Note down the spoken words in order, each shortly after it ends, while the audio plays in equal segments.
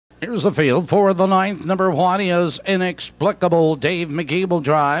Here's the field for the ninth. Number 1 is Inexplicable. Dave McGee will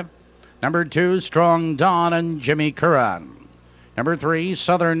drive. Number 2, Strong Dawn and Jimmy Curran. Number 3,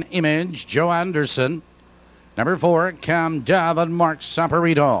 Southern Image, Joe Anderson. Number 4, Cam Dav and Mark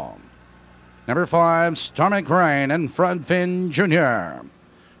Saporito. Number 5, Stormic Rain and Fred Finn Jr.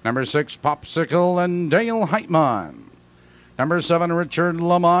 Number 6, Popsicle and Dale Hiteman. Number 7, Richard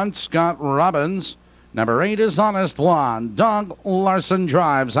Lamont, Scott Robbins. Number 8 is Honest One. Doug Larson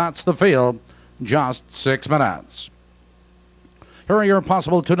drives. That's the field. Just 6 minutes. Here are your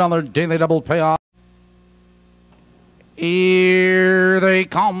possible $2 daily double payoff. Here they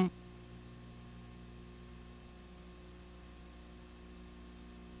come.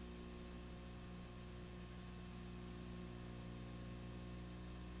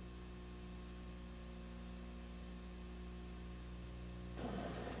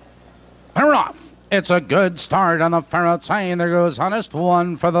 They're off. It's a good start on the far outside. There goes Honest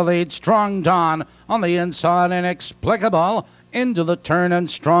One for the lead. Strong Dawn on the inside. Inexplicable into the turn, and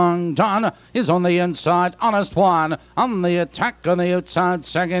Strong Dawn is on the inside. Honest One on the attack on the outside.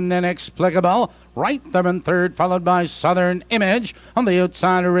 Second, Inexplicable. Right there in third, followed by Southern Image. On the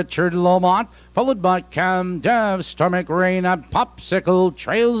outside, Richard Lomont, followed by Cam Dev. Stormic Rain and Popsicle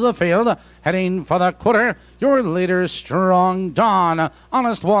trails the field, heading for the quarter. Your leader, Strong Dawn.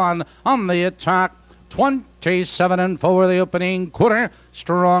 Honest One on the attack. 27 for the opening quarter.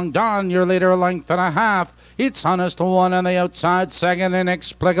 Strong Dawn, your leader, a length and a half. It's Honest One on the outside. Second,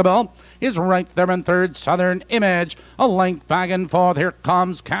 Inexplicable is right there in third. Southern Image, a length back and forth. Here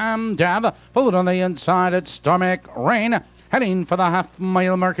comes Cam Dev, followed on the inside. It's Stormic Rain, heading for the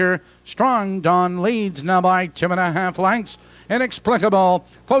half-mile marker. Strong Dawn leads now by 2.5 lengths. Inexplicable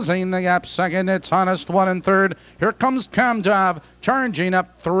closing the gap second. It's Honest One in third. Here comes Cam Dev, charging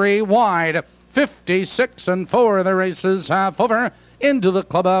up 3 wide. 56 4. The race is half over. Into the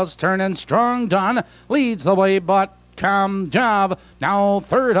clubhouse turn, and Strong Dawn leads the way, but Cam Dev now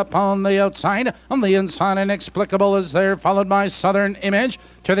third upon the outside. On the inside, Inexplicable is there, followed by Southern Image.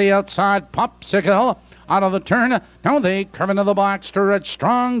 To the outside, Popsicle out of the turn. Now they curve into the box to reach.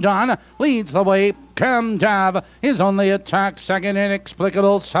 Strong Dawn leads the way. Cam Dev is on the attack. Second,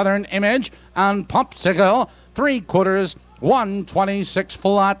 Inexplicable, Southern Image, and Popsicle. 3/4. 126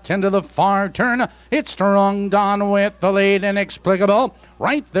 flat into the far turn. It's Strong Dawn with the lead. Inexplicable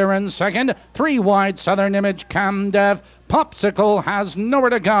right there in second. 3 wide, Southern Image, Cam Dev. Popsicle has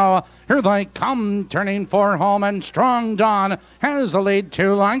nowhere to go. Here they come, turning for home, and Strong Dawn has the lead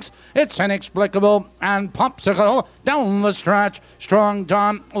 2 lengths. It's Inexplicable and Popsicle down the stretch. Strong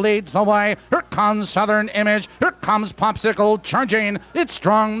Dawn leads the way. Here comes Southern Image. Here comes Popsicle charging. It's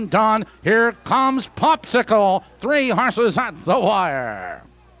Strong Dawn. Here comes Popsicle. 3 horses at the wire.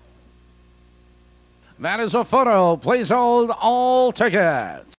 That is a photo. Please hold all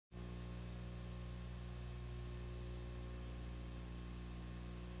tickets.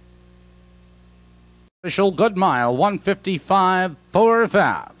 Official good mile, 155 4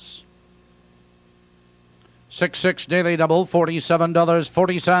 fast. 6-6 daily double,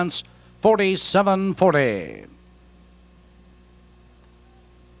 $47.40, 47.40.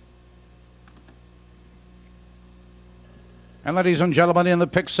 And ladies and gentlemen, in the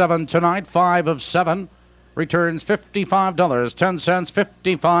pick 7 tonight, 5 of 7 returns $55.10,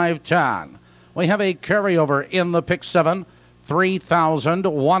 55.10. We have a carryover in the pick 7.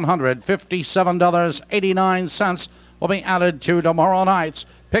 $3,157.89 will be added to tomorrow night's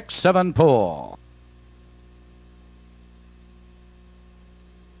Pick 7 pool.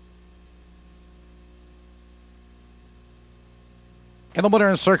 In the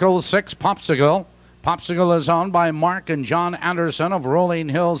winner's circle, 6, Popsicle. Popsicle is owned by Mark and John Anderson of Rolling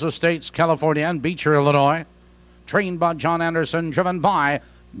Hills Estates, California and Beecher, Illinois. Trained by John Anderson, driven by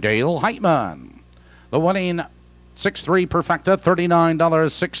Dale Hiteman. The winning 6-3 Perfecta,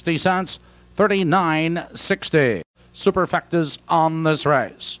 $39.60, $39.60. Superfectas on this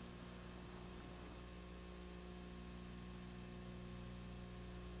race.